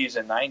the 80s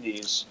and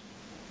 90s,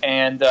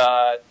 and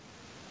a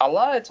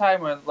lot of the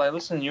time when I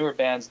listen to newer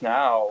bands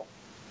now,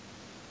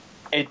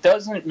 it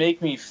doesn't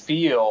make me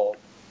feel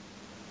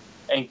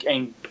and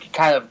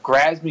kind of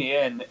grabs me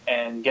in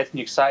and gets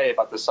me excited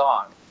about the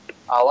song.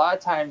 A lot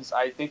of times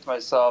I think to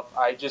myself,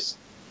 I just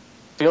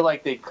feel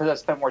like they could have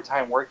spent more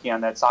time working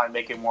on that song and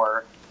make it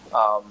more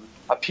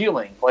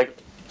appealing. Like,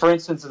 for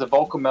instance, the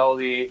vocal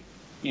melody,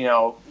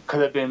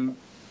 could have been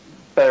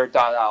better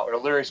thought out, or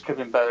the lyrics could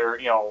have been better,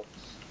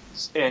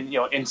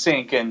 in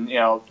sync, and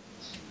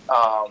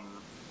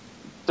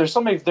there's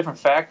so many different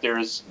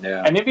factors.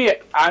 Yeah. And maybe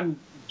I'm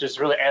just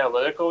really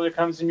analytical when it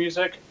comes to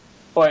music,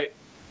 but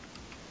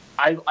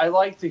I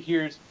like to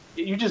hear,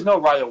 you just know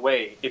right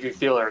away if you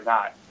feel it or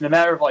not. In a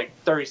matter of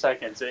 30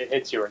 seconds, it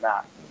hits you or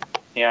not.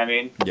 You know what I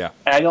mean? Yeah.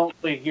 And I don't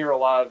really hear a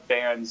lot of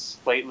bands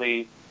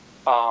lately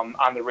on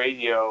the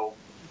radio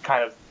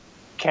kind of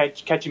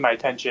catching my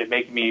attention,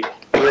 making me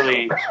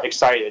really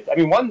excited. I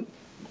mean, one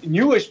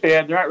newish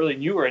band, they're not really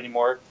newer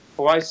anymore,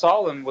 but when I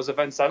saw them was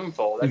Avenged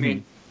Sevenfold. I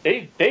mean,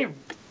 they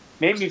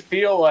made me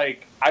feel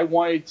like I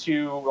wanted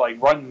to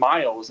run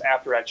miles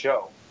after that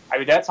show. I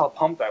mean, that's how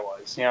pumped I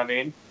was. You know what I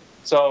mean?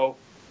 So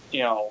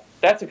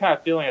that's the kind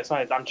of feeling that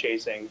sometimes I'm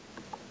chasing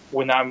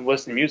when I'm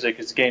listening to music.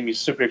 It's getting me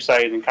super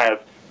excited and kind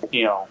of,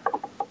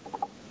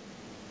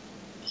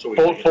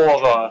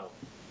 full of,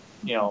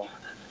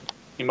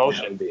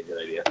 emotion. That would be a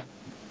good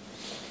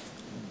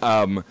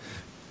idea.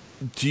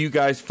 Do you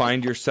guys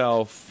find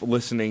yourself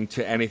listening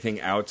to anything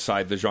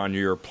outside the genre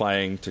you're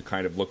playing to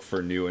kind of look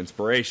for new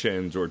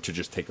inspirations or to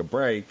just take a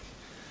break?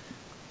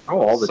 Oh,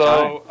 all the time.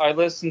 So I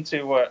listened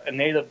to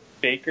Anita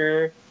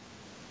Baker.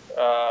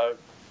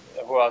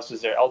 Who else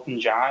is there? Elton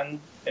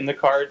John in the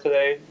car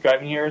today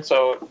driving here.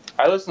 So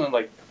I listen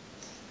to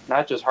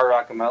not just hard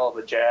rock and metal,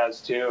 but jazz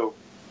too,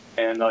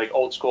 and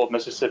old school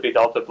Mississippi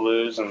Delta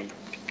blues, and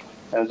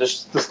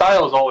just the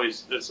style is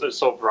always is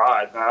so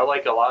broad, and I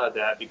like a lot of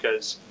that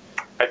because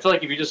I feel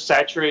like if you just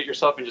saturate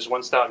yourself in just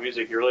one style of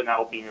music, you're really not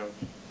opening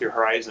your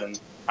horizon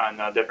on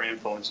different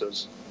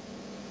influences.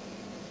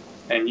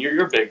 And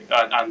you're big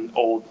on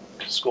old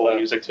school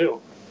music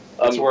too.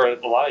 That's where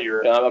a lot of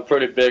your... Yeah, I'm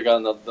pretty big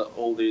on the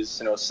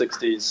oldies,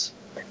 60s,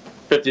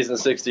 50s and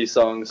 60s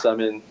songs. I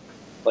mean,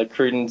 like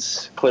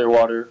Creedence,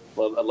 Clearwater.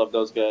 I love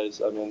those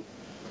guys. I mean,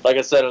 like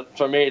I said,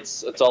 for me,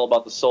 it's all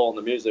about the soul and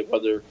the music,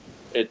 whether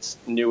it's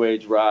new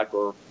age rock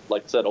or,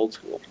 like I said, old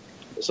school.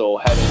 So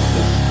having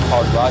this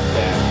hard rock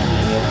band,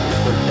 being able to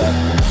put that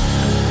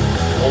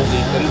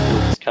oldies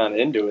influence kind of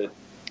into it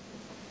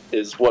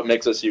is what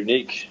makes us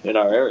unique in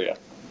our area.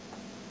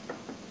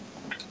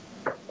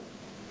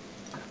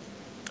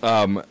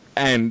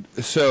 And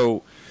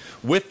so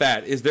with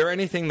that, is there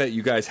anything that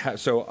you guys have?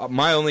 So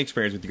my only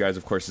experience with you guys,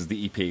 of course, is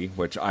the EP,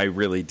 which I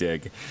really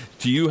dig.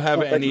 Do you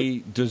have any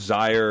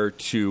desire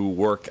to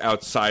work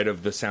outside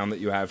of the sound that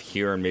you have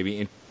here and maybe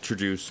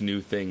introduce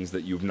new things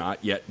that you've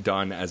not yet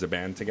done as a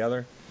band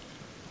together?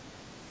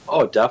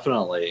 Oh,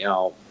 definitely.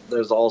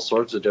 There's all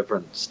sorts of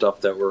different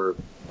stuff that we're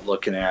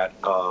looking at.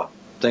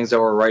 Things that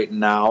we're writing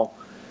now,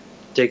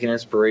 taking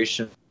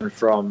inspiration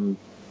from,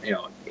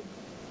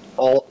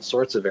 all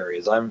sorts of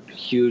areas. I'm a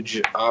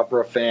huge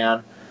opera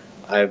fan.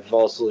 I've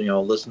also,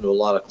 listened to a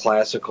lot of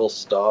classical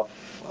stuff,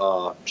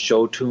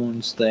 show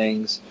tunes,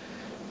 things.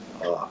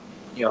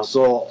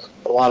 So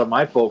a lot of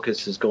my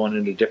focus is going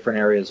into different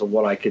areas of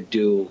what I could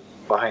do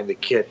behind the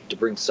kit to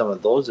bring some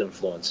of those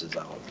influences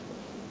out.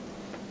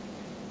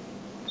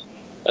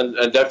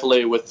 And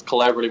definitely with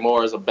collaborating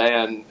more as a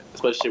band,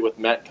 especially with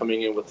Matt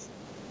coming in with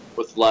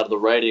a lot of the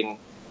writing,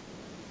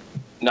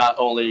 not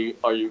only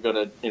are you going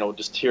to,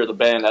 just hear the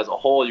band as a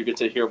whole, you get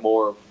to hear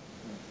more of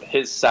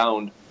his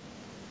sound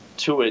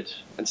to it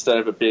instead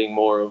of it being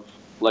more of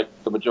like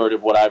the majority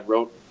of what I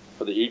wrote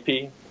for the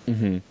EP.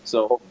 Mm-hmm.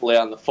 So hopefully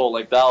on the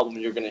full-length album,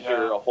 you're going to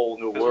hear a whole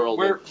new world.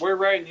 We're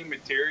writing new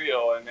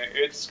material, and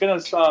it's going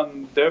to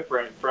sound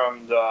different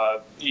from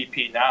the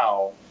EP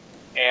now.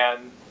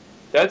 And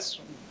that's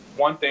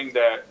one thing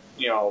that,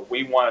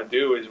 we want to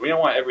do is we don't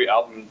want every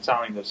album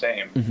sounding the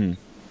same. Mm-hmm.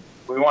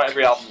 We want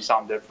every album to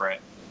sound different.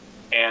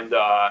 And,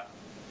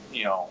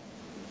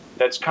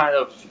 that's kind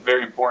of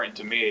very important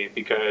to me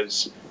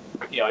because,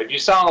 if you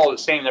sound all the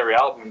same in every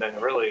album, then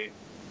really,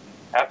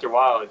 after a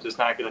while, it's just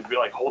not going to be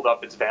hold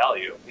up its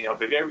value.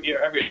 If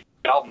every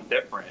album's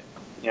different.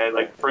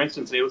 Like for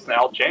instance, you listen to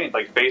Al James,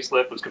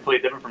 Facelift was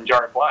completely different from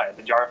Jar of Flies.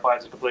 The Jar of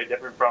Flies is completely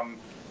different from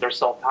their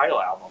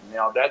self-titled album.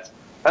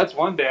 That's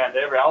one band.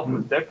 Every album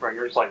is different.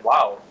 You're just like,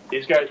 wow,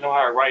 these guys know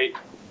how to write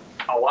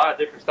a lot of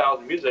different styles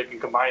of music and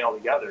combine it all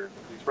together.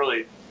 It's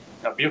really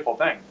a beautiful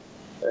thing.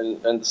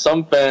 And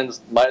some bands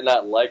might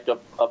not like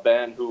a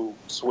band who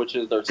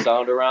switches their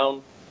sound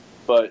around,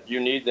 but you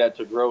need that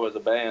to grow as a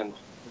band.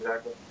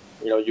 Exactly.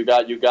 You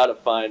got to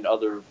find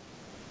other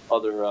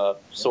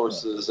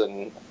sources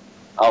and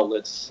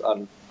outlets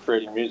on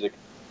creating music.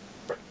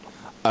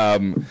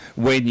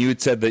 Wayne, you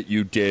had said that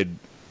you did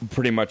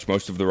pretty much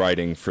most of the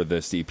writing for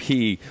this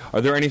EP. Are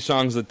there any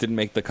songs that didn't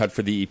make the cut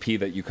for the EP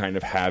that you kind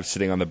of have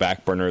sitting on the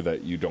back burner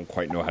that you don't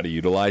quite know how to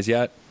utilize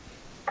yet?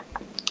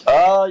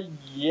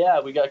 Yeah,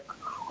 we got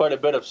quite a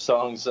bit of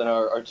songs in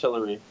our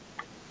artillery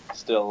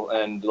still,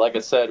 and like I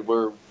said,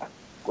 we're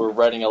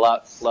writing a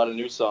lot of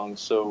new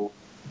songs, so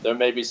there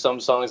may be some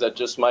songs that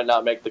just might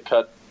not make the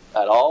cut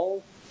at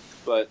all,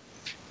 but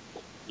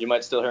you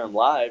might still hear them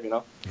live,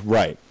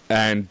 Right.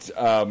 And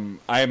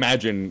I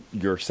imagine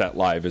your set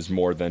live is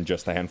more than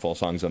just a handful of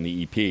songs on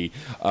the EP.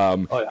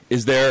 Yeah.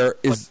 Is there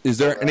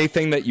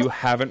anything that you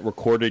haven't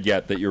recorded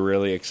yet that you're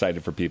really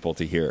excited for people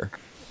to hear?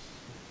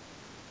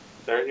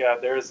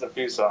 There's a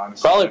few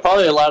songs.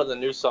 Probably a lot of the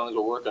new songs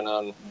we're working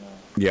on.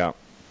 Yeah.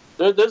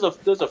 There's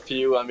a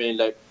few. I mean,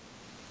 that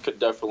could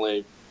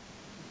definitely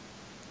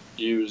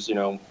use. I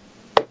don't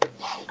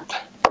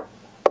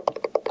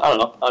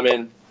know. I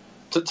mean,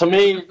 to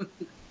me,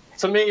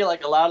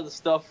 like a lot of the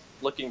stuff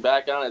looking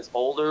back on it's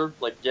older.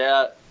 Like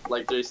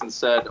Jason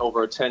said,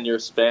 over a 10-year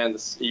span,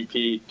 this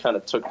EP kind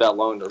of took that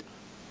long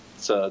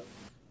to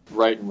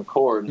write and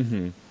record.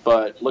 Mm-hmm.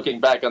 But looking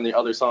back on the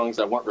other songs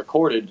that weren't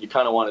recorded, you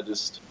kind of want to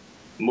just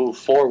move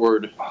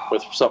forward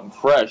with something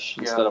fresh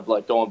instead of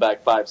going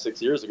back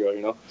 5-6 years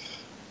ago,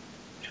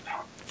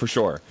 For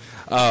sure.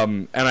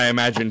 And I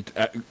imagine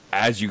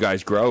as you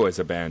guys grow as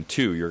a band,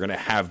 too, you're going to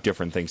have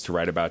different things to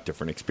write about,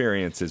 different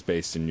experiences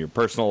based in your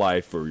personal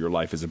life or your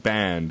life as a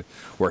band,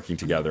 working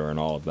together and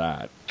all of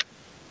that.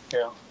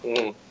 Yeah.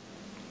 Mm.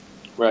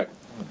 Right.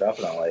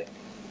 Definitely.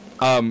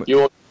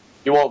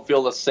 You won't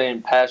feel the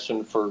same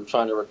passion for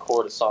trying to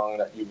record a song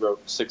that you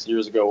wrote 6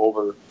 years ago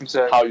over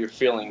how you're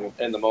feeling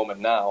in the moment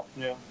now.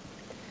 Yeah.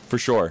 For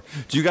sure.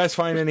 Do you guys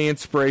find any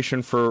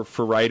inspiration for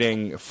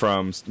writing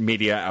from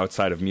media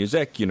outside of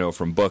music,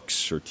 from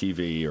books or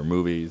TV or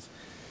movies?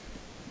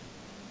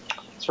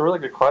 It's a really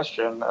good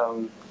question.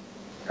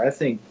 I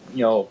think,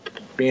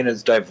 being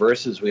as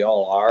diverse as we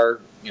all are,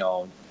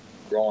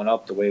 growing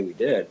up the way we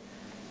did,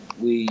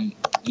 we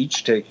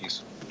each take,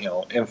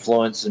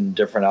 influence in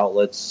different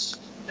outlets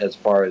as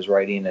far as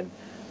writing and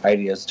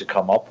ideas to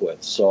come up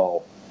with.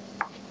 So,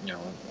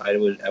 I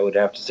would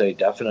have to say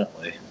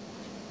definitely.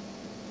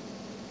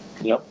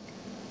 Yep.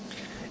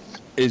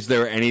 Is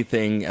there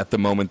anything at the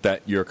moment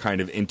that you're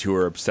kind of into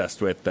or obsessed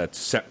with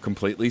that's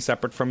completely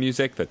separate from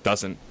music, that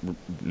doesn't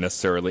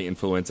necessarily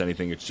influence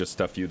anything? It's just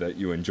stuff that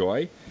you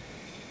enjoy?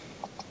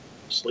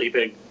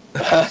 Sleeping.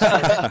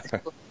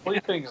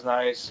 Sleeping's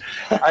nice.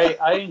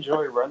 I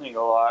enjoy running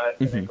a lot,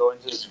 and then go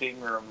into the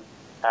skating room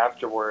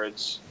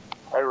afterwards.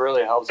 It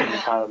really helps me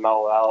kind of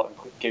mellow out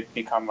and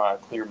become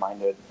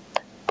clear-minded.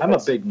 I'm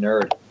a big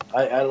nerd.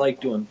 I like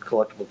doing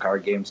collectible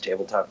card games,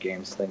 tabletop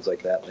games, things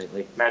like that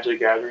lately. Magic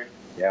the Gathering.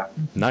 Yeah.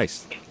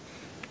 Nice.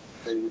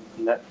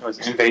 That was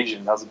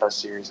Invasion. That was the best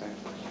series.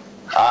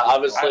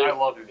 Obviously, I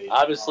love Invasion.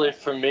 obviously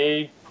for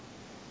me,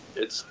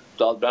 it's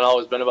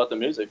always been about the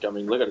music. I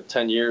mean, look at it,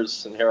 10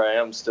 years, and here I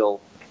am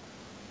still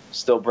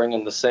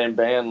bringing the same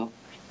band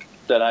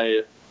that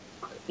I,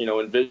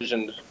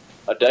 envisioned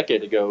a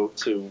decade ago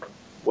to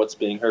what's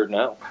being heard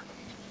now.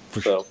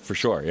 For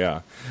sure,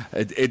 yeah.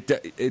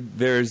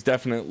 There's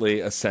definitely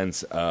a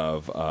sense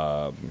of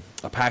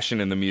a passion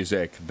in the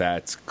music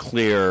that's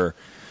clear.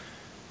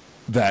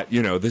 That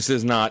this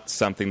is not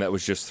something that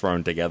was just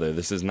thrown together.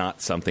 This is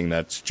not something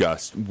that's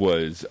just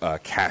was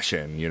cash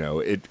in.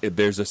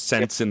 There's a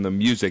sense in the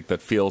music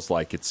that feels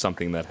like it's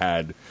something that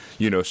had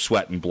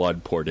sweat and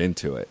blood poured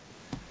into it.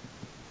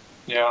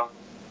 Yeah.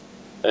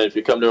 And if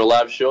you come to a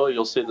live show,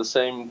 you'll see the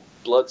same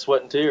blood,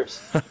 sweat, and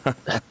tears.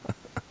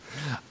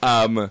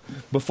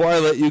 Before I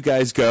let you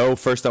guys go,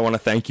 first I want to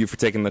thank you for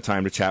taking the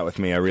time to chat with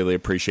me. I really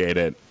appreciate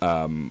it.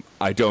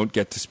 I don't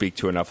get to speak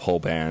to enough whole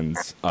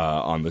bands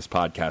on this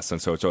podcast,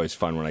 and so it's always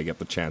fun when I get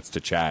the chance to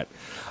chat.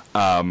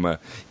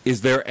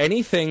 Is there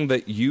anything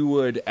that you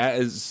would,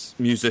 as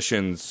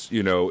musicians,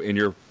 in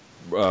your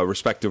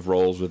respective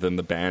roles within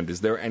the band,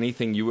 is there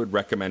anything you would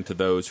recommend to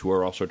those who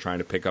are also trying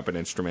to pick up an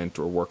instrument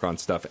or work on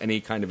stuff? Any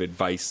kind of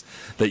advice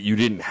that you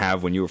didn't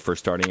have when you were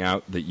first starting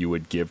out that you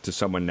would give to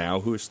someone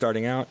now who is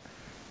starting out?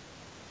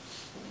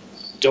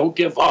 Don't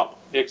give up.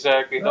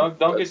 Exactly. Don't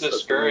get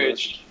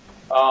discouraged.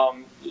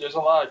 There's a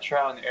lot of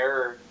trial and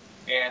error,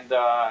 and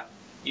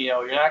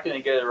you're not going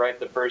to get it right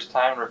the first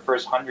time or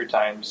first 100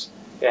 times.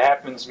 It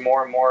happens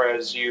more and more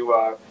as you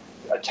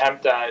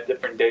attempt on it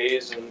different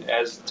days, and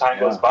as time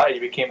goes by, you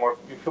become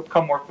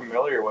more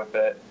familiar with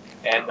it.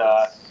 And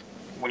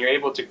when you're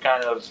able to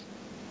kind of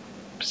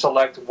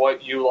select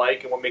what you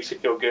like and what makes you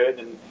feel good,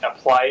 and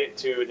apply it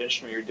to an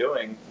instrument you're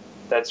doing,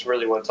 that's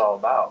really what it's all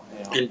about.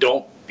 And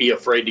don't be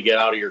afraid to get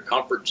out of your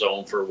comfort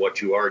zone for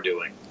what you are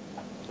doing.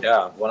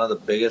 Yeah, one of the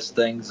biggest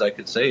things I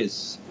could say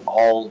is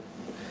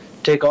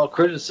take all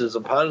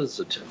criticism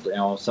positively.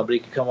 Somebody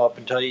could come up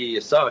and tell you you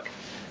suck.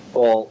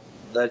 Well,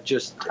 that's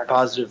just a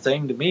positive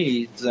thing to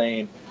me,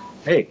 saying,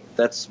 hey,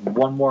 that's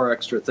one more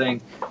extra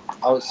thing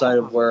outside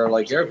of where,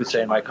 like Eric was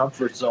saying, my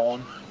comfort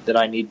zone that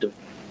I need to,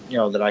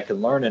 that I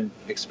can learn and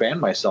expand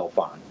myself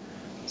on.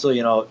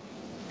 So,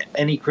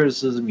 any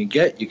criticism you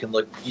get, you can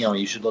look,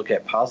 you should look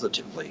at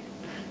positively,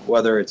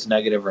 whether it's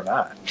negative or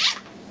not.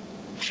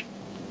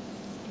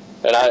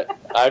 And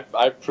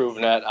I've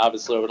proven that,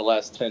 obviously, over the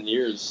last 10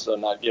 years,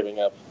 not giving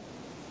up.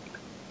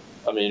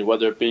 I mean,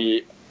 whether it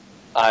be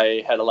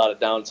I had a lot of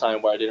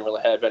downtime where I didn't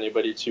really have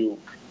anybody to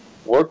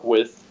work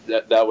with,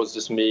 that was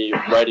just me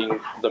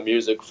writing the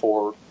music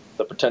for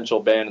the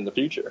potential band in the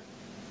future.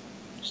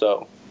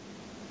 So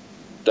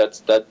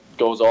that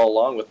goes all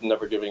along with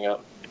never giving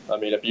up. I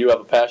mean, if you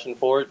have a passion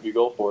for it, you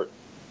go for it.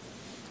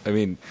 I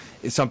mean,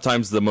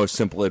 sometimes the most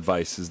simple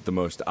advice is the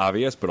most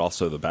obvious, but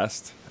also the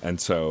best. And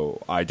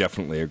so I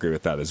definitely agree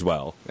with that as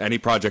well. Any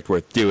project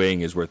worth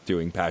doing is worth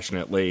doing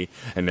passionately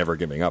and never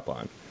giving up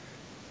on.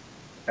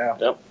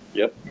 Yeah.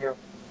 Yep.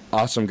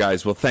 Awesome,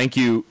 guys. Well, thank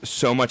you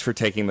so much for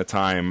taking the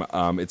time.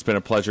 It's been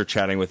a pleasure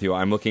chatting with you.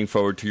 I'm looking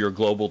forward to your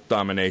global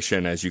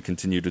domination as you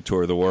continue to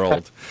tour the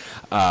world.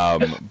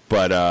 Well,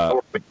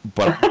 that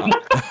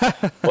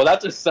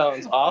just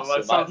sounds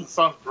awesome. Well, that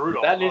sounds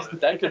brutal.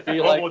 That could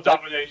be like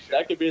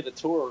that could be the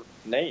tour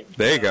name.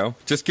 There you go.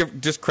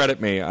 Just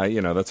credit me.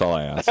 That's all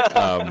I ask.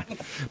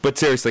 But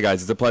seriously,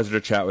 guys, it's a pleasure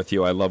to chat with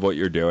you. I love what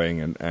you're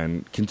doing,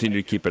 and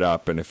continue to keep it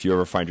up. And if you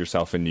ever find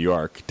yourself in New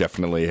York,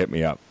 definitely hit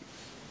me up.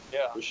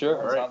 Yeah, for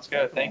sure. Sounds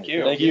good. Thank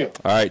you. Thank you.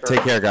 All right,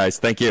 take care, guys.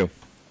 Thank you.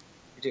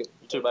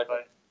 too. Bye.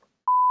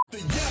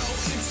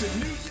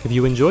 If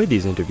you enjoyed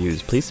these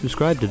interviews, please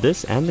subscribe to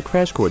this and the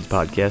Crash Chords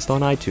podcast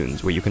on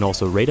iTunes, where you can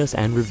also rate us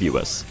and review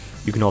us.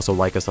 You can also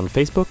like us on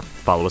Facebook,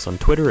 follow us on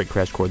Twitter at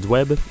Crash Chords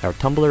Web, our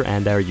Tumblr,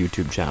 and our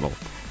YouTube channel.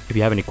 If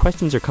you have any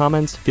questions or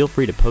comments, feel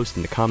free to post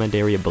in the comment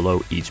area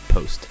below each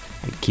post.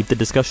 And keep the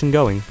discussion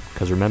going,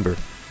 because remember,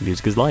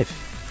 music is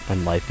life,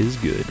 and life is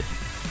good.